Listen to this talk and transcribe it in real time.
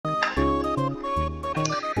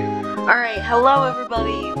Alright, hello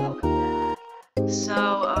everybody, welcome back.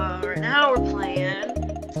 So, right now we're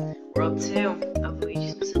playing World 2 of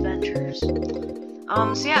Luigi's Misadventures. So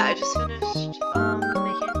yeah, I just finished,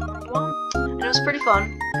 making World 1, and it was pretty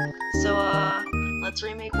fun. So, let's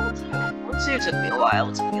remake World 2. World 2 took me a while,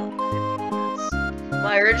 it took me like 15 minutes.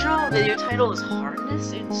 My original video title is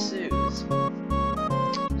Hardness Ensues.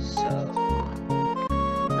 So,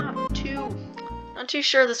 not too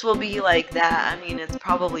sure this will be like that. I mean, it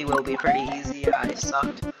probably will be pretty easy. I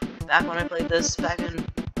sucked back when I played this back in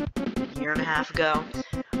a year and a half ago.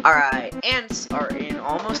 Alright, ants are in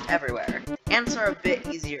almost everywhere. Ants are a bit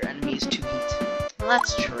easier enemies to beat. Well,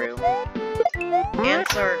 that's true.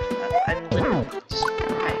 Ants are... I'm literally just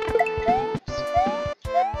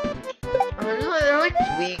they're like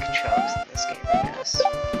weak chubs in this game, I guess.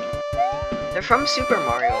 They're from Super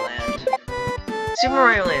Mario Land. Super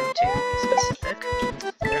Mario Land 2, to be specific.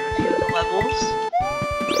 There are a few of the levels.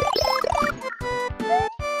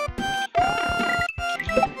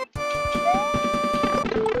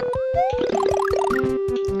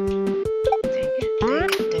 Dang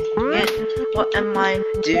it. What am I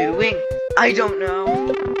doing? I don't know.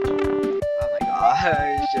 Oh my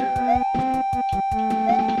gosh.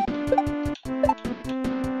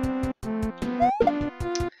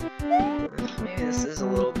 Maybe this is a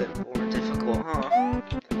little bit more difficult, huh?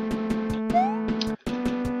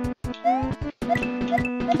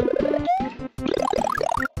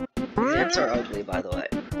 These ants are ugly, by the way.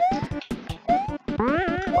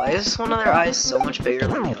 Why is one of their eyes so much bigger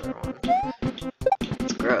than the other one?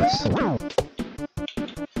 It's gross.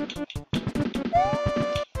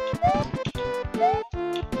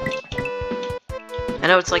 I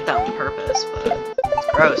know it's like that on purpose, but it's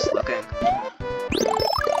gross looking.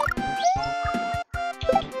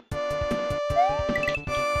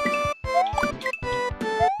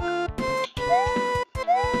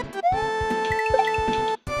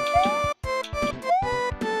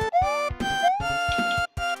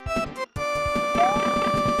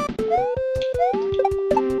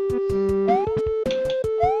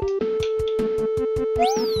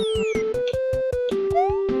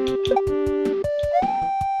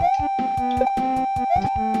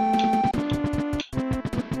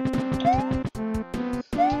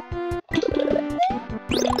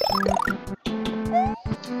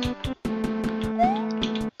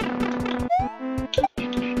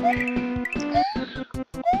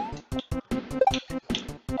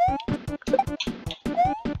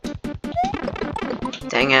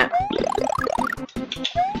 Dang it.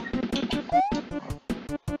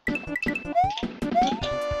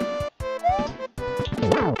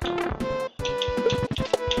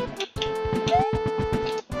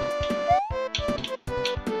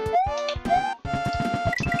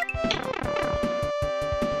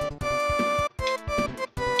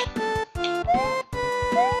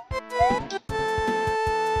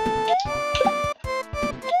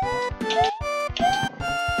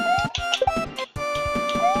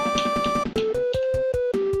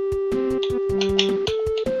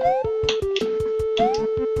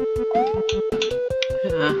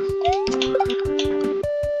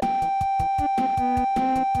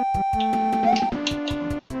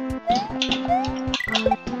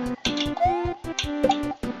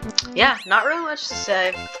 Yeah, not really much to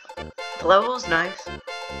say. The level's nice. What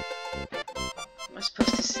am I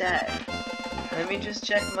supposed to say? Let me just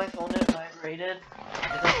check my phone if I rated.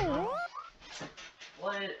 I don't know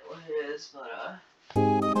what it is, but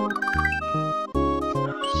no,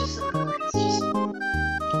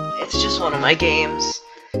 it's just one of my games.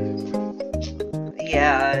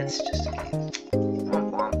 Yeah, it's just a game.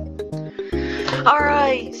 Womp womp.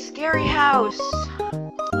 Alright, scary house.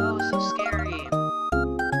 Oh, so scary.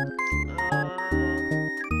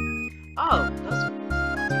 Oh, that's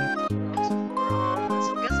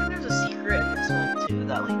so I'm guessing there's a secret in this one too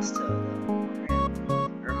that leads to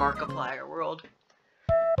the Markiplier world.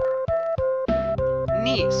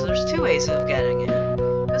 Neat, so there's two ways of getting in.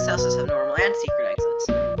 Ghost houses have normal and secret exits.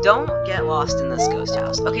 Don't get lost in this ghost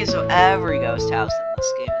house. Okay, so every ghost house in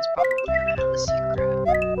this game is probably gonna have a secret.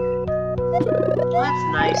 Well, that's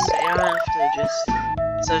nice. I don't have to just...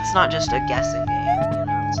 So it's not just a guessing game, you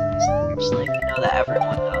know, it's nice that you're just like, you know that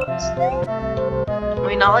everyone does. I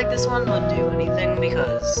mean, not like this one would do anything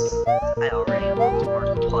because I already unlocked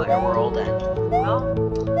Markiplier World, and, well,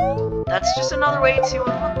 that's just another way to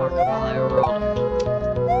unlock Markiplier World.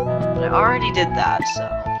 But I already did that, so,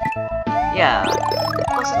 yeah.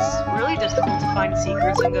 Plus, it's really difficult to find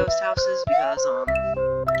secrets in ghost houses because,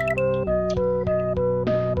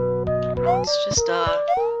 it's just,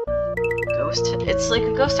 it's like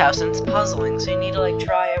a ghost house and it's puzzling, so you need to like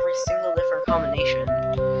try every single different combination.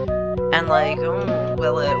 And like,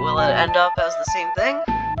 will it end up as the same thing?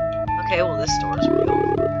 Okay, well this door is real.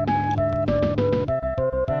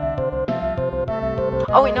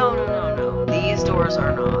 Oh wait, no. These doors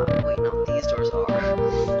are not. Wait, no, these doors are.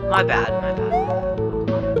 My bad.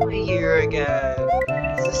 Why am I here again?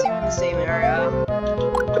 Is this even the same area?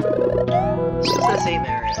 This is the same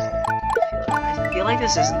area. I feel like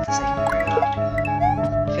this isn't the same area.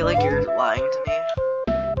 I feel like you're lying to me.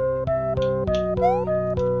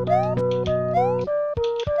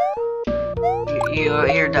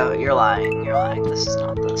 You're lying. This is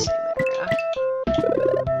not the same area.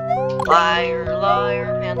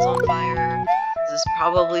 Liar, pants on fire. This is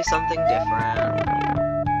probably something different.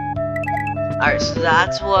 Alright, so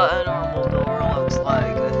that's what a normal door looks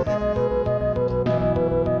like.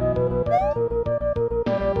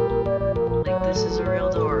 Like, this is a real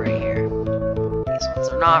door right here. These ones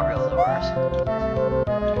are not real doors.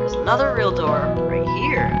 There's another real door right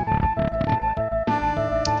here.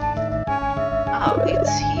 Oh,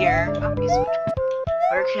 it's here. Oh, P-switch.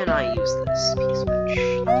 Where can I use this P-switch?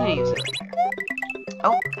 I'm gonna use it here.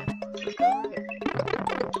 Oh, okay.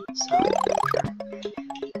 So,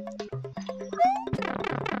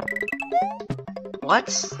 what?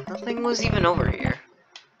 Nothing was even over here.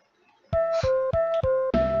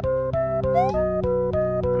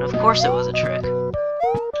 And of course it was a trick.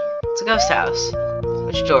 It's a ghost house.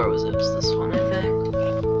 Which door was it? It was this one, I think.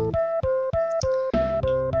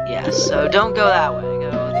 Yeah, so don't go that way. Go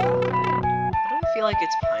the other way. I don't feel like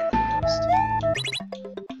it's behind the ghost.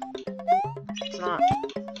 It's not.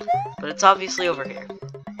 But it's obviously over here.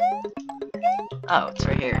 Oh, it's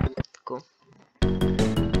right here. Cool.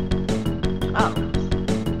 Oh.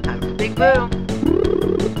 Time for Big Boo.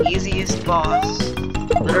 Easiest boss.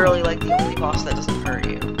 Literally like the only boss that doesn't hurt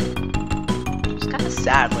you. It's kind of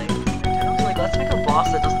sad, like, I was like, let's make a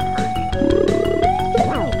boss that doesn't hurt you.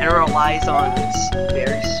 And it relies on its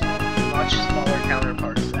very much smaller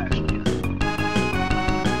counterparts, actually.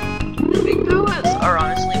 Big Boos are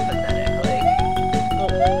honestly pathetic, like, well,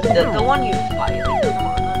 the one you fight, like, the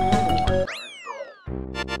normal one.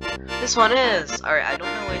 This one is! Alright, I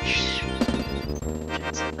don't know which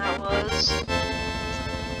exit that was.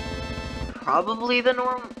 Probably the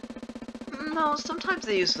normal. No, sometimes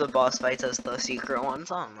they use the boss fights as the secret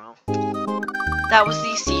ones, I don't know. That was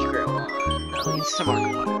the secret one. That leads to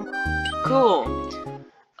Markiplier. Cool.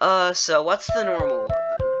 So what's the normal one?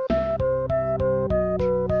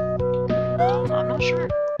 I'm not sure.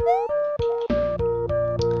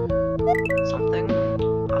 Something,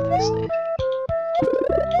 obviously.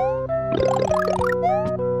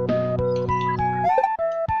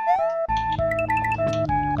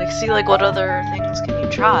 Like, see, like, what other things can you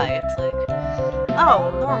try? It's like,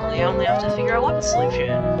 oh, normally I only have to figure out one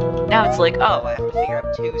solution. Now it's like, oh, I have to figure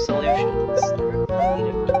out two solutions. They're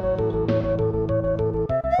completely different.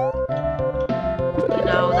 You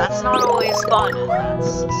know, that's not always fun, and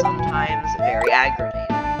that's sometimes very aggravating.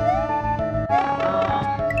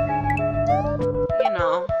 You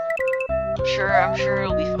know, I'm sure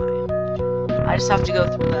it'll be fine. I just have to go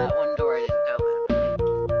through that one door I didn't go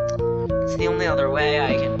in. It's the only other way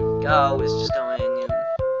I can go is just going in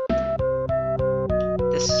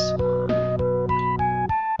this one.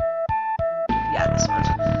 Yeah, this one.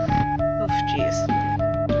 Oof, jeez.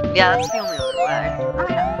 Yeah, that's the only other way. Oh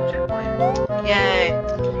yeah, checkpoint. Yay.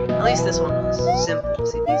 At least this one was simple.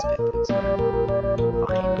 See, these big boots are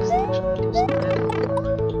fine, because they actually do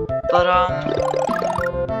something. But,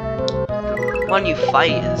 the one you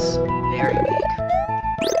fight is very weak.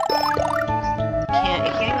 It can't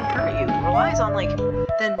even hurt you. It relies on, like,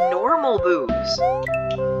 the normal boos.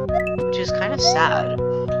 Which is kind of sad.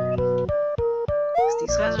 Because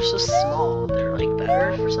these guys are so small. They're, like,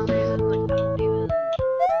 better for some reason. Like, I don't even...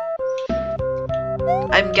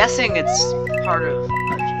 I'm guessing it's part of...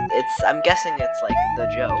 I'm guessing it's, like, the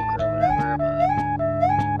joke or whatever, but...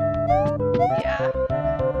 Yeah.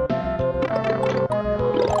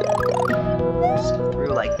 Just go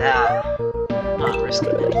through like that. Not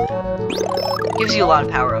risking anything. Gives you a lot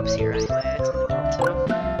of power-ups here anyway. It's a little too.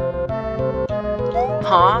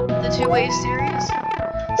 Huh? The two-way series?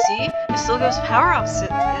 See? It still gives power-ups in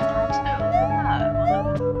room 2. Look at that. Wow.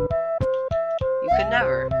 You could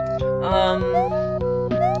never.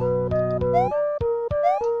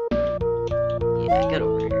 Yeah, get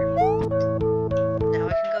over here. Now I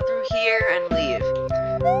can go through here and leave.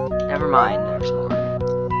 Never mind, there's more.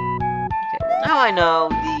 Okay, well now I know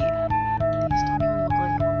these don't even look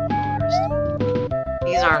like normal doors.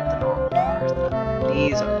 These aren't the normal doors.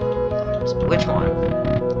 These are the normal doors. But which one?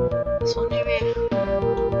 This one maybe?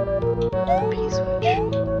 The P-switch.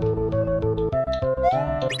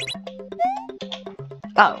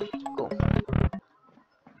 Oh, cool.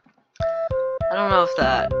 don't know if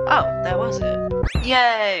that... Oh, that was it.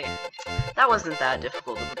 Yay! That wasn't that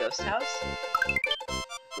difficult of a ghost house.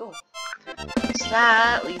 Cool. So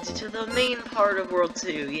that leads you to the main part of World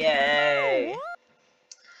 2. Yay!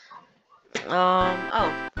 Oh,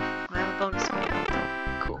 I have a bonus game.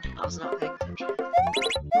 Cool. I was not paying attention.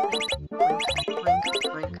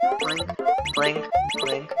 Blink, blink, blink,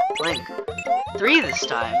 blink, blink. 3 this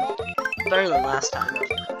time. Better than last time.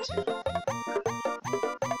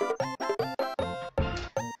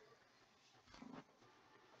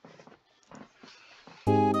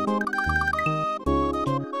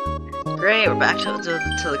 Great, we're back to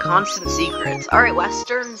the constant secrets. Alright,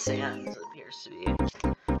 Western Sands it appears to be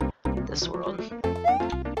this world.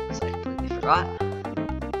 Because I completely forgot.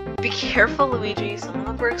 Be careful, Luigi. Some of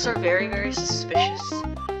the bricks are very, very suspicious.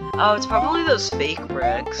 Oh, it's probably those fake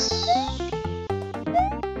bricks.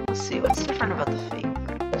 Let's see, what's different about the fake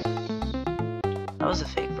bricks? That was a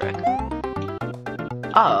fake brick.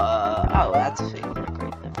 Oh, that's a fake brick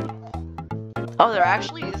right there. Oh, there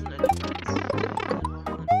actually isn't a difference.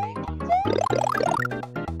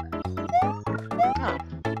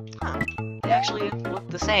 They actually look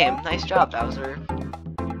the same. Nice job, Bowser.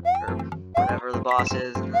 Or whatever the boss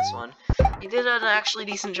is in this one. He did an actually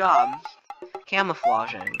decent job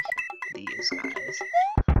camouflaging these guys.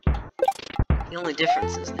 The only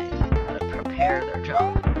difference is they gotta prepare their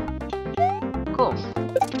job. Cool.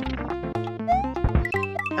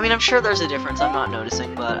 I mean, I'm sure there's a difference I'm not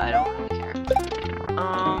noticing, but I don't really care.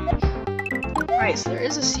 Right, so there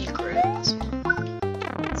is a secret in this one.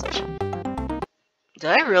 Did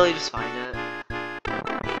I really just find it?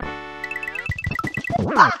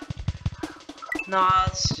 Ah! No,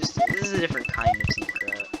 this is a different kind of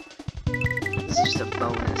secret. This is just a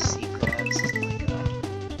bonus secret. This isn't like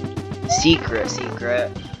a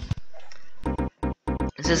secret.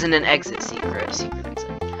 This isn't an exit secret. Secret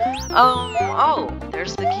exit. Oh,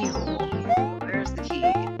 there's the keyhole. Where's the key?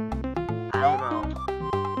 I don't know.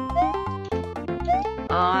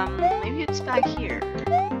 Maybe it's back here.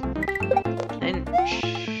 And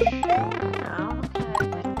no,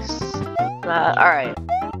 thanks. Alright.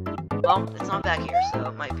 Well, it's not back here, so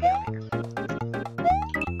it might be up here.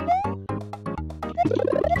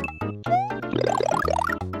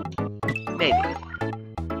 Maybe.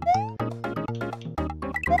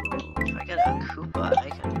 If I get a Koopa, I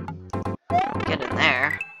can get in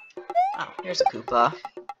there. Oh, here's a Koopa.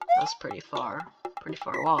 That's pretty far. Pretty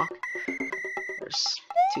far walk. There's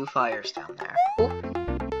 2 fires down there. Ooh.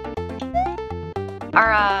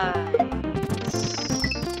 Alright.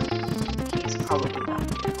 He's probably down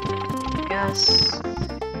here. I guess.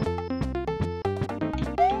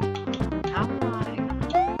 How am I?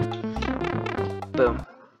 Boom.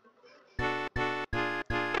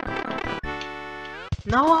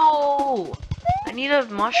 No! I need a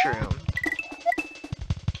mushroom.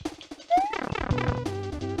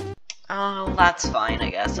 Oh, that's fine, I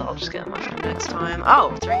guess. I'll just get a mushroom next time.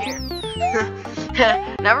 Oh, it's right here.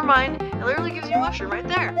 Never mind. It literally gives you a mushroom right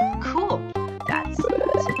there. Cool. That's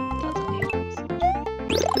amazing.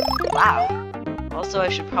 Wow. Also, I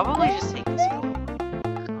should probably just take this home.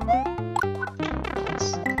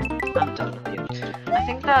 I'm done with you. I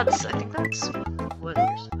think that's what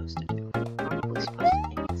you're supposed to do. Probably supposed to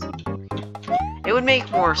take this home. It would make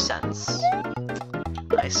more sense,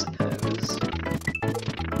 I suppose.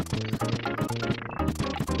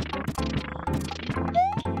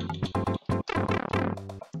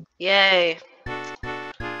 Yay!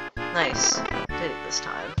 Nice. Did it this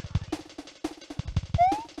time.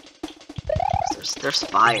 There's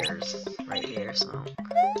fires right here, so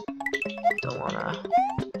don't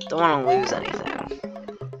wanna lose anything.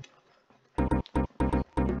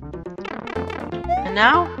 And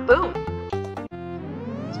now, boom!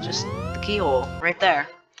 It's just the keyhole right there.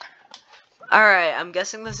 Alright, I'm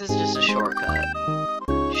guessing this is just a shortcut.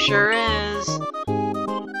 Sure is.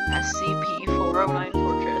 SCP-409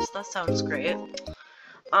 Fortress. That sounds great.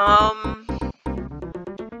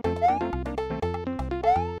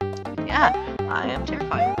 Yeah, I am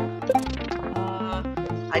terrified.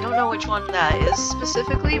 I don't know which one that is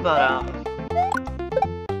specifically, but,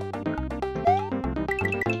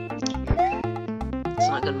 it's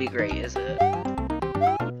not gonna be great, is it?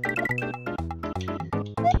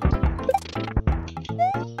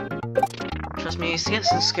 Trust me, I used to get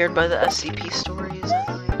so scared by the SCP stories,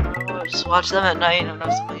 and I just watch them at night, and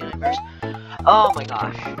have so many nightmares. Oh my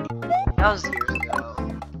gosh. That was years ago.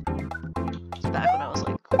 It was back when I was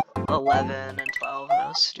like 11 and 12, and I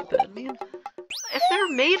was stupid. I mean, if they're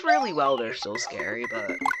made really well, they're still scary,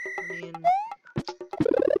 but, I mean...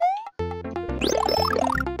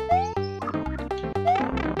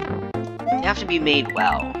 They have to be made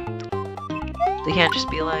well. They can't just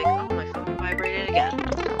be like, oh, my phone vibrated again.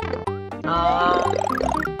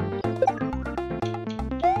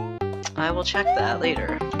 I will check that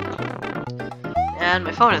later. And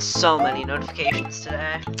my phone has so many notifications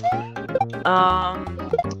today.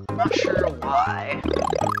 I'm not sure why.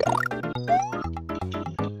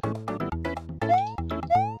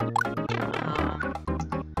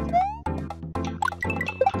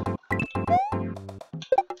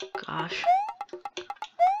 Gosh.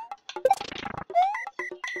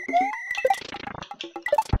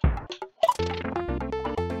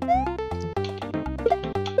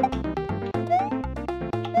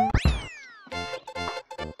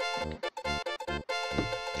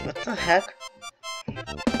 What the heck?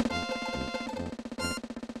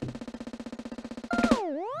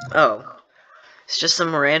 Oh. It's just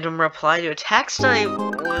some random reply to a text I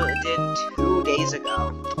did 2 days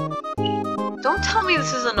ago. Don't tell me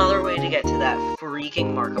this is another way to get to that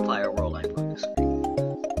freaking Markiplier world I put this week.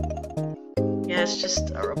 Yeah, it's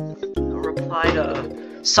just a reply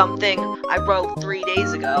to something I wrote 3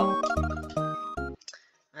 days ago.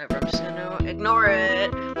 Alright, I'm just gonna ignore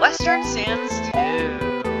it. Western Sands 2.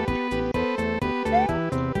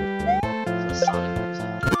 So Sonic moves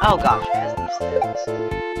out. Oh gosh, it has these things.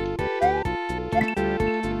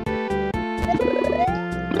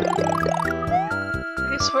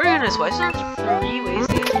 Okay, swear to goodness, why is there 3 ways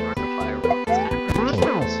to get to Markiplier world? It's kind of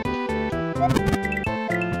ridiculous.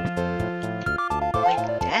 Like,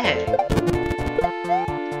 dang.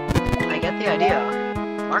 I get the idea.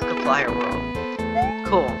 Markiplier world.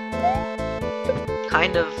 Cool.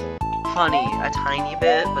 Kind of funny, a tiny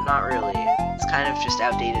bit, but not really. It's kind of just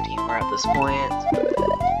outdated humor at this point.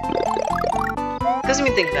 Because I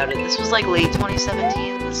mean, think about it, this was like late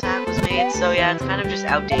 2017 this hack was made, so yeah, it's kind of just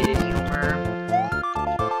outdated humor.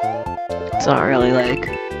 It's not really like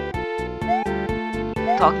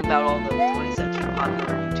talking about all the 2017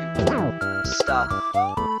 popular YouTube stuff.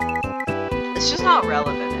 It's just not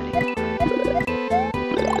relevant anymore.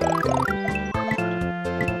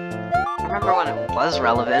 Remember when it was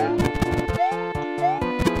relevant?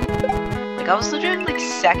 Like, I was legit like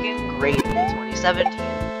 2nd grade in 2017,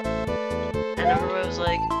 and everybody was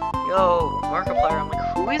like, "Yo, Markiplier." I'm like,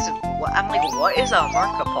 "Who is it?" I'm like, "What is a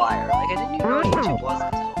Markiplier?" Like, I didn't even know what YouTube was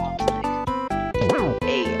until I was like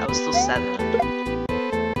 8. I was still 7.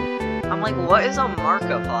 I'm like, "What is a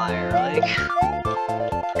Markiplier?" Like.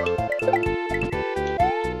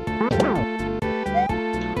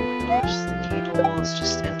 It's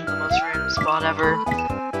just in the most random spot ever.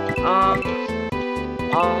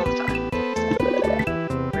 All the time.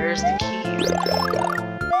 Where's the key?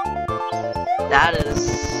 That is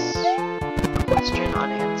a question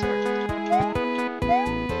unanswered.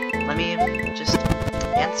 Let me just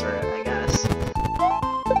answer it, I guess.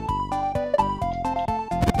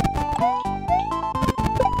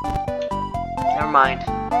 Never mind.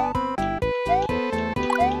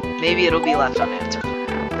 Maybe it'll be left unanswered.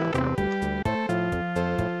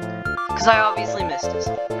 Because I obviously missed it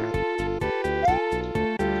somewhere.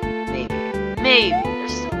 Maybe.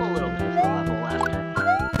 There's still a little bit of a level left.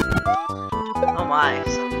 Oh my,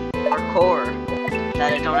 some parkour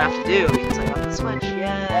that I don't have to do because I got the Switch.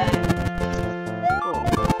 Yay! Cool.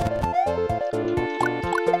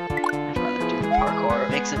 I'd rather do the parkour. It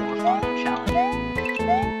makes it more fun and challenging.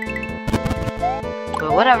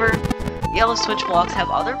 But whatever. Yellow Switch blocks have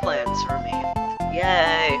other plans for me.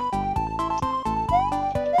 Yay!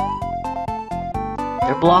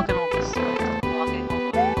 They're blocking all this stuff. They're blocking all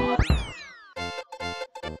the fun.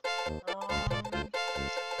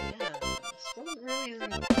 Yeah, this one really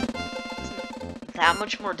isn't that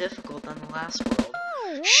much more difficult than the last world.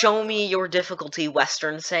 Show me your difficulty,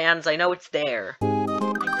 Western Sands. I know it's there. I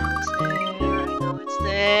know it's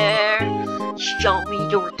there. Show me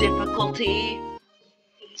your difficulty.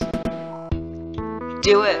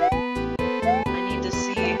 Do it. I need to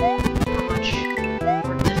see how much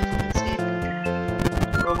more difficult this game can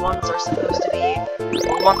get. World 1s are supposed to be...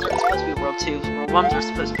 World 1s aren't supposed to be World 2s. World 1s are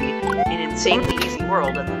supposed to be an insanely easy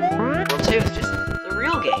world, and then World 2 is just the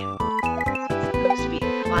real game. It's supposed to be...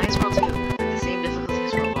 Why is World 2 like the same difficulty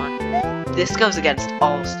as World 1? This goes against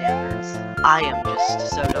all standards. I am just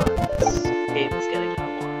so done. This game is getting a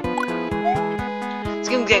 1. This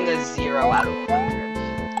game is getting a 0 out of 100.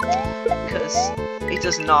 Because it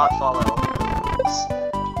does not follow rules.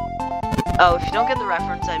 Oh, if you don't get the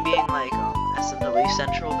reference, I'm being like SMW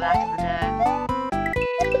Central back in the day.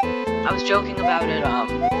 I was joking about it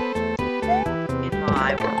in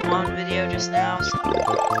my World 1 video just now, so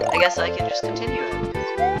I guess I can just continue it.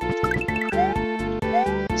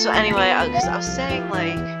 So anyway, because I was saying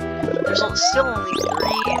like there's still only 3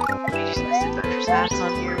 Luigi's Misadventures hacks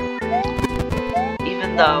on here.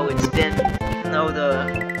 even though the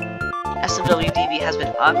SMWDB has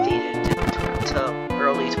been updated to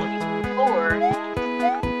early 2024,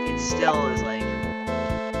 it still is like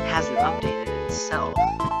hasn't updated itself.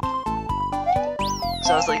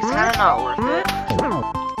 So I was like, it's kind of not worth it.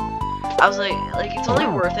 I was like it's only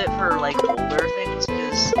worth it for like older things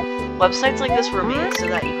because websites like this were made so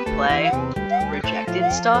that you could play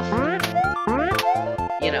rejected stuff.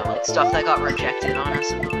 You know, like stuff that got rejected on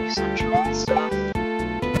SMW Central and stuff.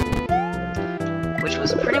 Which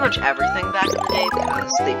was pretty much everything back in the day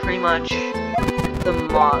because they pretty much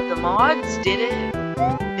the mods did it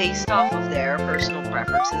based off of their personal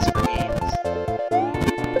preferences for games.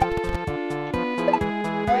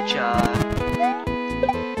 Which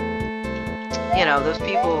you know, those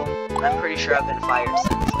people I'm pretty sure have been fired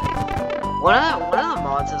since. Like one of the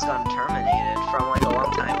mods has gotten terminated from like a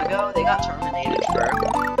long time ago. They got terminated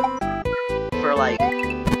for like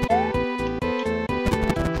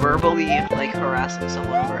verbally like harassing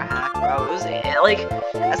someone over a hack, bro. It was like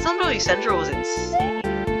SMW Central was insane.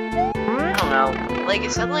 I don't know. Like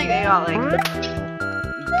it said like they got like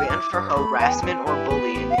banned for harassment or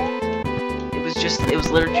bullying. It was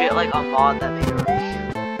legit like a mod that made it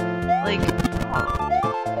like oh,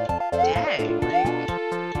 dang, like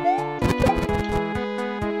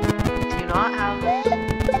do you not have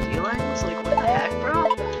feelings? Like what the heck, bro?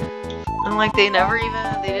 And like they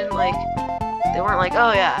weren't like,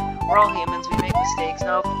 oh yeah, we're all humans, we make mistakes.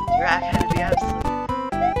 Nope, your hack had to be absolutely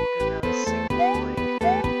good. A single,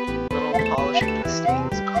 like, little polishing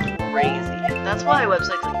mistake is crazy. That's why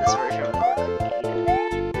websites like this version of the were created.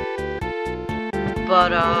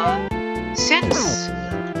 But, since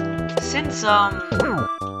the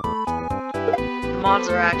mods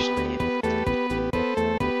are actually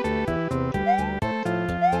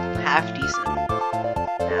half decent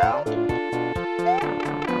now,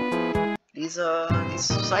 these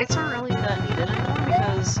sites aren't really that needed anymore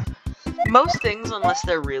because most things, unless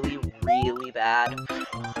they're really, really bad.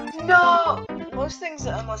 No! Most things,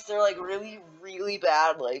 unless they're like really, really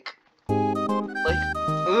bad, like,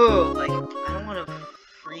 ooh, like, I don't want to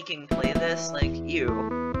freaking play this, like, ew.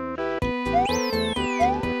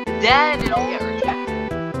 Then it'll get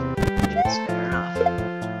rejected. Which is fair enough.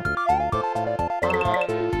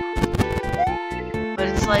 But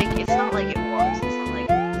it's like, it's not like it was. It's not like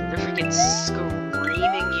they're freaking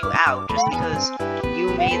screaming you out just because you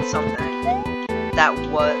made something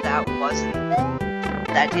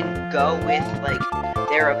that didn't go with, like,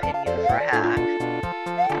 their opinion for a hack.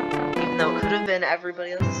 Even though it could have been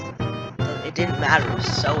everybody else's. It didn't matter. It was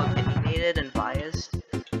so opinionated and biased.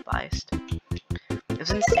 It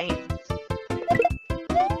was insane.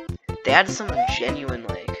 They had some genuine,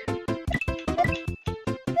 like,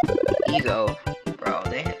 ego, bro.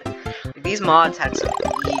 These mods had some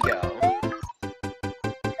ego.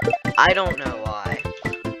 I don't know why.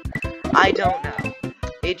 I don't know.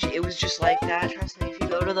 It was just like that. Trust me. If you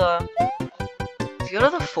go to the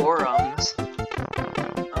forums,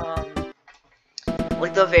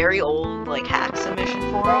 like the very old like hack submission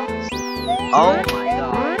forums. Oh my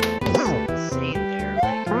god, it's insane there.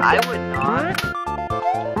 Like I would not.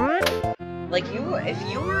 Like if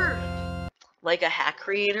you were like a hack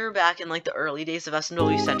creator back in like the early days of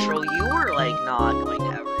SMW Central, you were like not going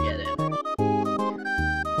to ever get it. And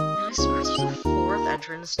I swear there's a fourth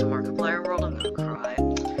entrance to Markiplier World. I'm gonna cry.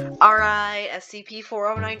 Alright,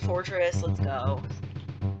 SCP-409 Fortress, let's go.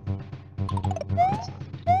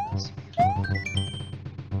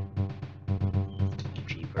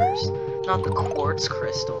 Jeepers. Not the quartz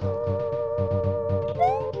crystal.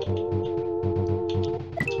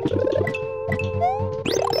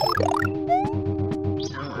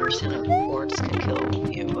 I don't understand how quartz can kill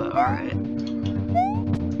you, but alright.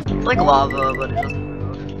 It's like lava, but it doesn't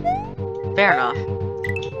move. Fair enough.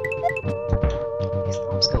 These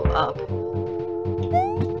thumbs go up.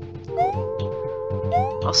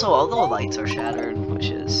 Also, all the lights are shattered, which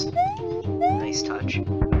is a nice touch.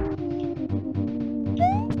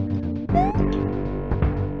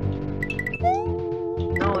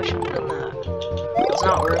 No, I shouldn't have done that. It's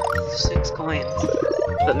not worth 6 coins.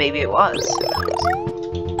 But maybe it was.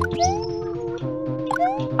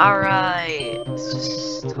 Alright, let's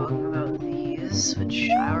just talk about these, which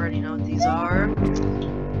I already know what these are.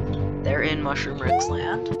 They're in Mushroom Rick's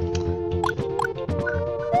land.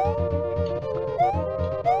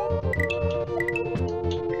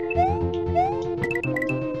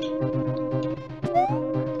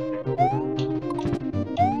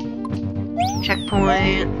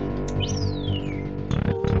 Checkpoint.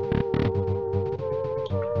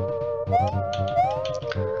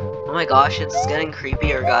 Oh my gosh, it's getting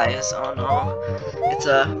creepier, guys. Oh no. It's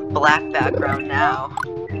a black background now.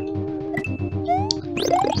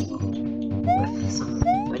 With some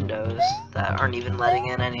windows that aren't even letting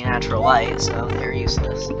in any natural light, so they're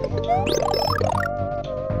useless.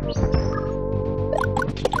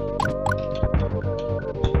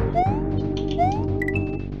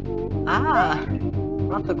 Ah!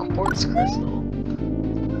 Not the quartz crystal.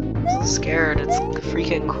 I'm so scared, it's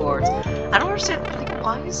freaking quartz. I don't understand, like,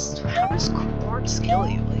 how does quartz kill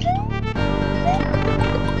you? Like,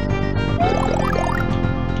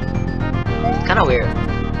 it's kinda weird.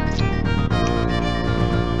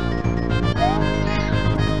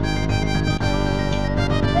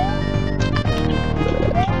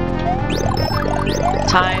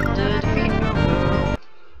 Time to defeat Moo.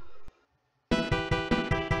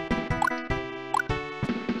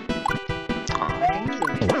 Oh, I think there's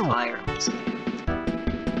gonna be fire in this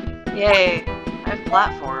game. Yay! I have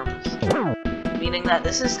platforms. Meaning that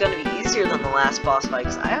this is gonna be easier than the last boss fight,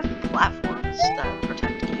 because I have platforms that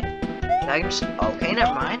protect me. And I can just... Okay,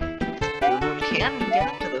 never mind. Boom Boom can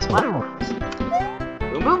get into those platforms.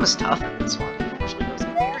 Boom Boom is tough in this one. He actually goes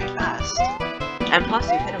very fast. And plus,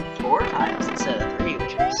 you hit him 4 times instead of 3,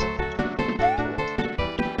 which is...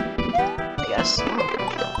 I guess.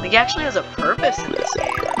 Like, he actually has a purpose in this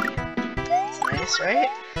game. I mean, it's nice, right?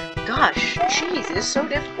 Gosh, jeez, it is so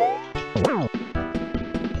difficult.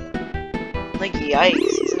 Like,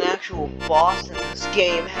 yikes, he's an actual boss in this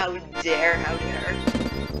game. How dare, how dare.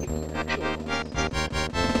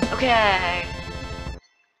 Okay.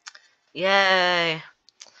 Yay. I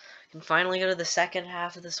can finally go to the second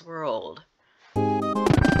half of this world.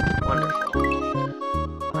 Wonderful.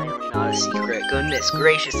 Finally not a secret. Goodness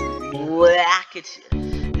gracious.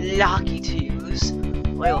 Locky-toos.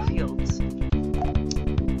 Oil fields.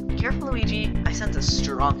 Careful, Luigi. I sense a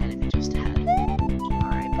strong enemy just ahead.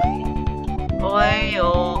 Alright, buddy.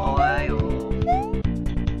 Oil, oil.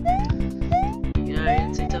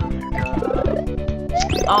 United States of America.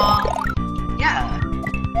 Yeah.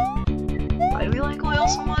 Why do we like oil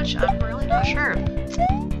so much? I'm really not sure.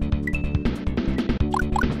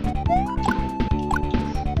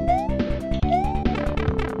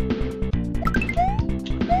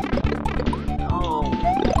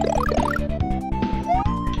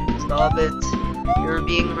 Stop it. You're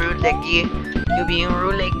being rude, Lecky. You're being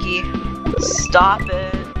rude, Lecky. Stop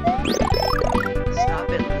it. Stop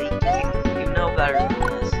it, Lecky. You know better than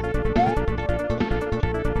this.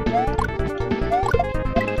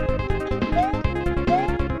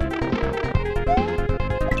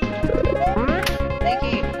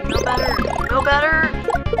 Lecky, you know better. You know better.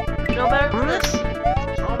 You know better than this.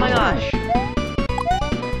 Oh my gosh.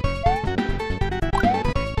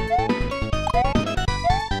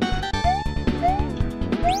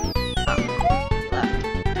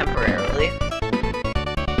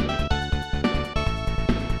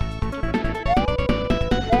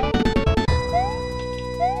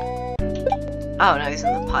 Oh, now he's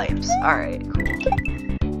in the pipes. Alright, cool.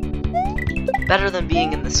 Better than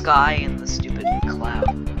being in the sky in the stupid cloud.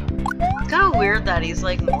 It's kind of weird that he's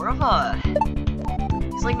like more of a...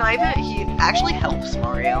 He's like not even... He actually helps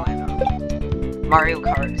Mario in Mario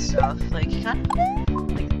Kart stuff. Like, he kind of...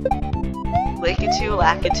 Like, Lakitu,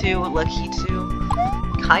 Lakitu,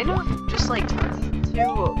 kind of just like turns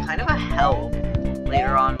into kind of a help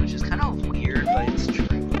later on, which is kind of weird, but it's true.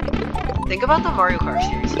 Think about the Mario Kart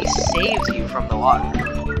series. He saves you from the water.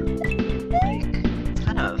 Like, it's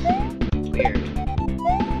kind of weird.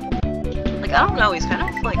 Like, I don't know, he's kind of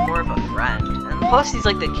like more of a friend. And plus he's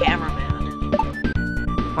like the cameraman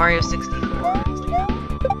in Mario 64. It's like,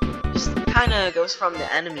 just kind of goes from the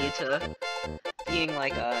enemy to being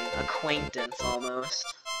like an acquaintance almost.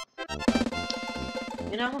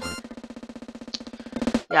 You know?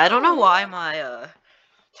 Yeah, I don't know why my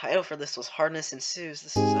title for this was Hardness Ensues.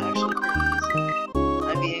 This is actually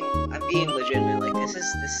pretty easy. I'm being legitimate. Like, this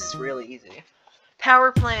is really easy.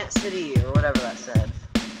 Power Plant City, or whatever that said.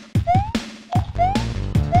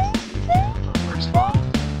 First one.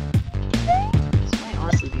 This might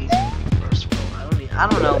honestly be first world. I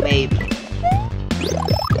don't know, maybe.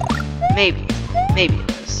 Maybe it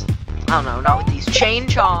is. I don't know, not with these chain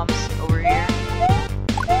chomps over here.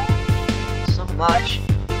 So much.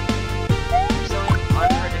 So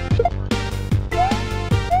unpredictable.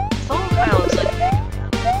 This all kind of looks like Mega Man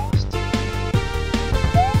almost.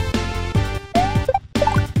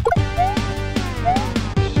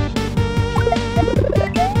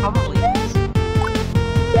 Probably is.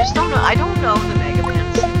 I don't know the Mega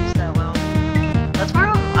Man series that well. That's where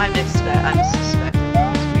I'm suspecting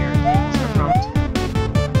those weird things are from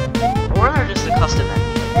too. Or they're just a custom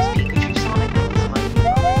ending. Like this Pikachu Sonic, that might be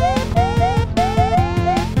fun.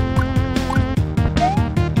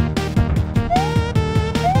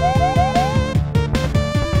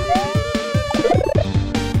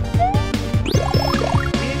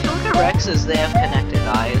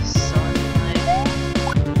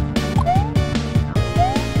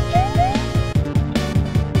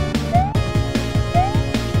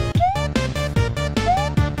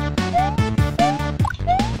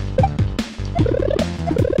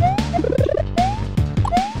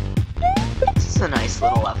 a nice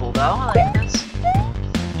little level, though. I like this.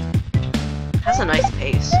 Has a nice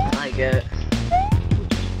pace. I like it.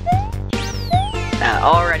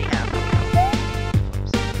 Already halfway.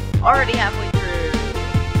 Already halfway through.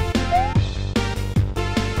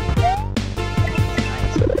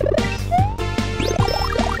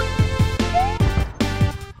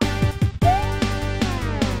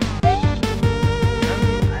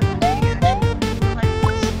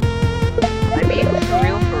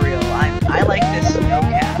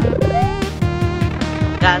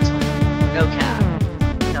 That's no cap.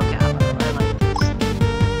 No cap. I like this.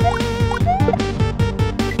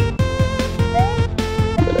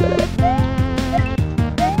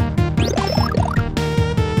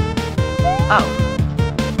 Oh.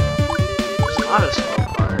 There's an auto scroll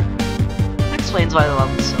part. That explains why the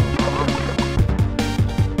level's so long.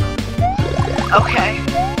 Okay.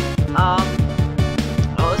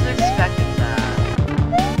 I wasn't expecting that.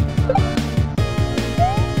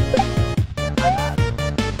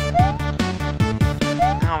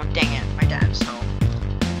 Dang it, my dad's home.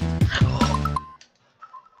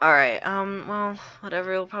 Alright, well,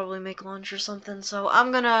 whatever, he'll probably make lunch or something, so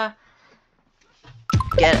I'm gonna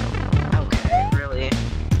get it. Okay, really.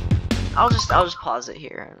 I'll just pause it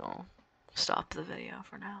here and I'll stop the video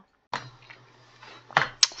for now.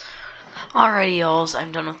 Alrighty, y'alls,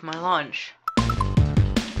 I'm done with my lunch.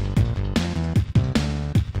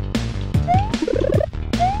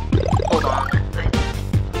 Hold on,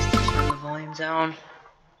 let's turn the volume down.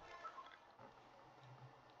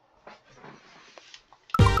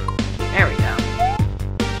 There we go.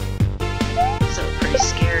 This is a pretty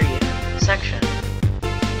scary section.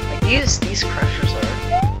 Like these crushers are.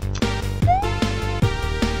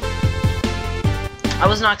 I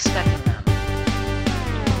was not expecting them.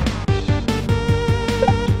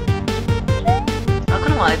 Not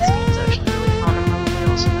gonna lie, this game's actually really fun. I'm probably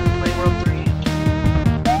also gonna play World 3.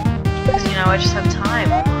 Because you know, I just have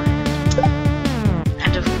time online.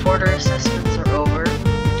 End of quarter assessments are over.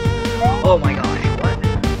 Oh my gosh, what?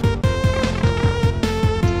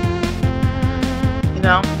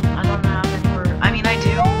 No, I don't have any work. I mean, I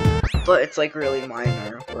do, but it's like really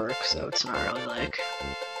minor work, so it's not really like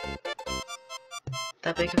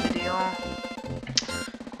that big of a deal.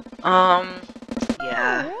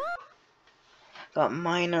 Yeah. Got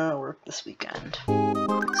minor work this weekend.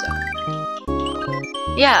 So,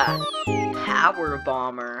 yeah. Power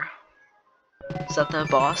Bomber. Is that the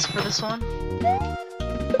boss for this one?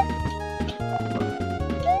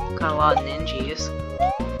 Got a lot of ninjas.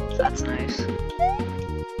 That's nice.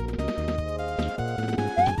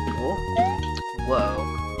 Whoa.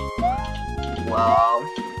 Whoa.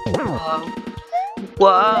 Whoa.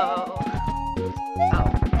 Whoa. Oh.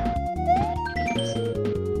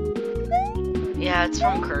 Yeah, it's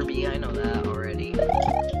from Kirby, I know that already.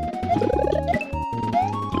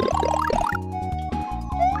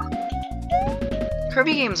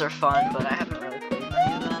 Kirby games are fun, but I haven't really played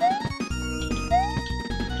many of them.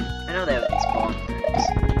 I know they have these bomb things.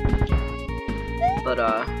 But,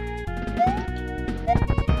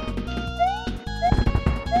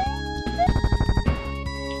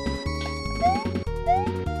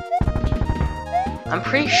 I'm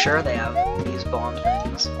pretty sure they have these bomb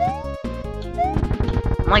things.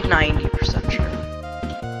 I'm like 90% sure.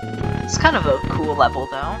 It's kind of a cool level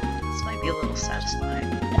though. This might be a little satisfying.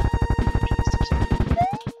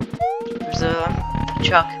 There's a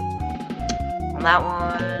Chuck on that one.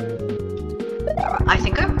 I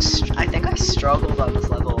think I struggled on this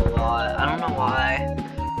level a lot. I don't know why.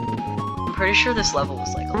 I'm pretty sure this level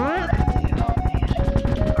was like a lot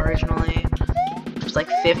originally. It was like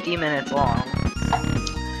 50 minutes long.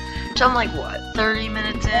 So I'm like, what, 30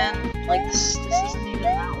 minutes in? Like, this isn't even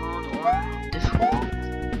that long or difficult.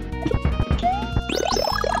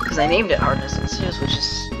 Because I named it Hardness Ensues, which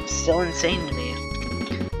is still insane to me.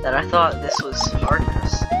 That I thought this was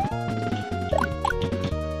hardness.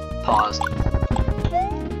 Pause.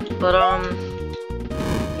 But,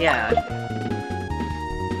 yeah.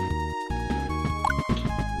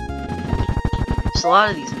 There's a lot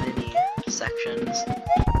of these mini sections.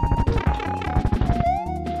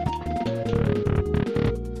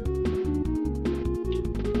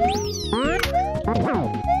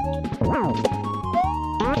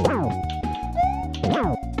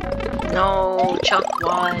 No, Chuck,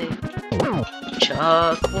 why?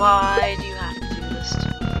 Chuck, why do you have to do this to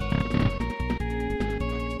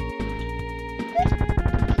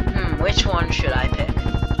me? Which one should I pick?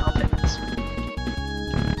 I'll pick this one.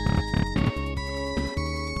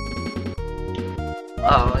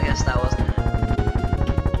 Oh, I guess that wasn't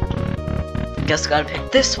it. Guess I gotta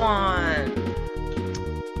pick this one!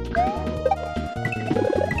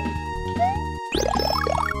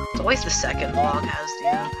 Always the second block has the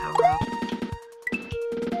power up.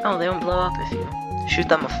 Oh, they don't blow up if you shoot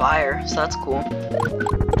them with fire, so that's cool.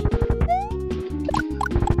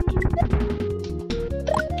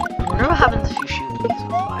 I wonder what happens if you shoot these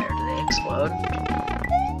with fire. Do they explode?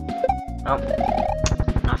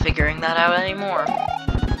 Nope. Not figuring that out anymore.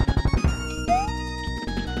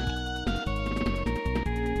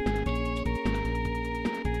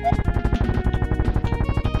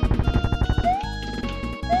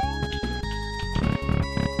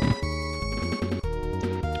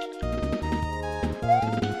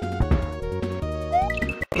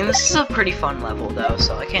 I mean, this is a pretty fun level though,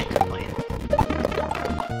 so I can't complain.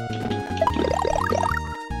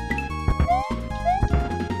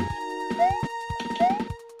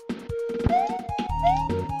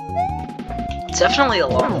 It's definitely a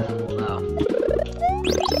long level though.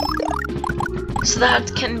 So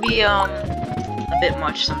that can be a bit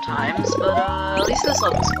much sometimes, but at least this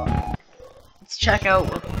level's fun. Let's check out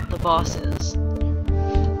what the boss is.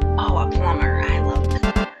 Oh, a plumber. I love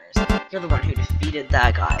plumbers. You're the one who defeated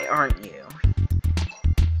that guy, aren't you?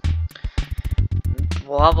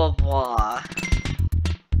 Blah blah blah.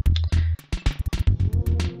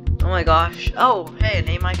 Oh my gosh. Oh, hey, a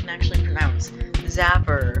name I can actually pronounce.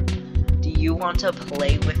 Zapper. Do you want to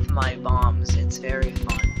play with my bombs? It's very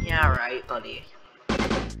fun. Yeah, right, buddy.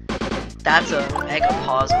 That's a mega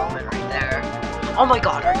pause moment right there. Oh my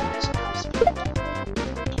god, are you Misadventures?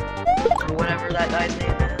 Or whatever that guy's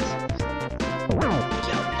name is.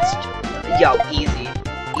 Yo, easy.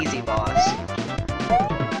 Easy boss.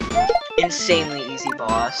 Insanely easy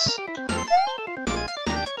boss.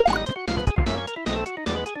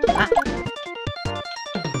 Ah.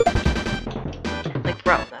 Like,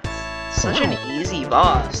 bro, that's such an easy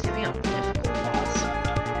boss. Give me a difficult boss.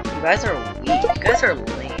 You guys are weak. You guys are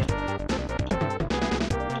lame.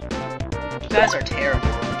 You guys are terrible.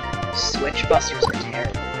 Switch busters are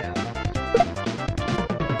terrible.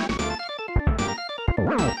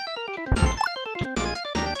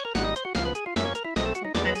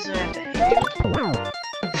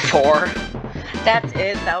 Four. That's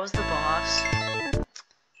it. That was the boss.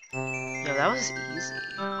 Yo, that was easy.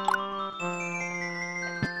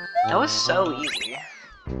 That was so easy.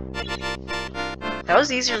 That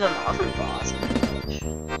was easier than the other boss.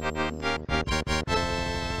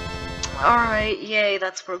 Alright, yay,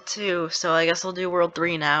 that's World 2. So I guess I'll do World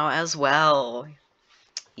 3 now as well.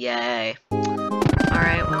 Yay.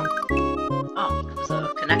 Alright, well. Oh, it was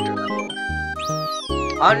a connector level.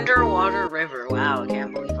 Underwater river. Wow, I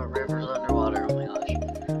can't believe a river's underwater. Oh my gosh.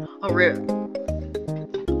 A river.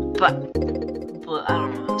 But I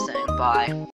don't know what I'm saying. Bye.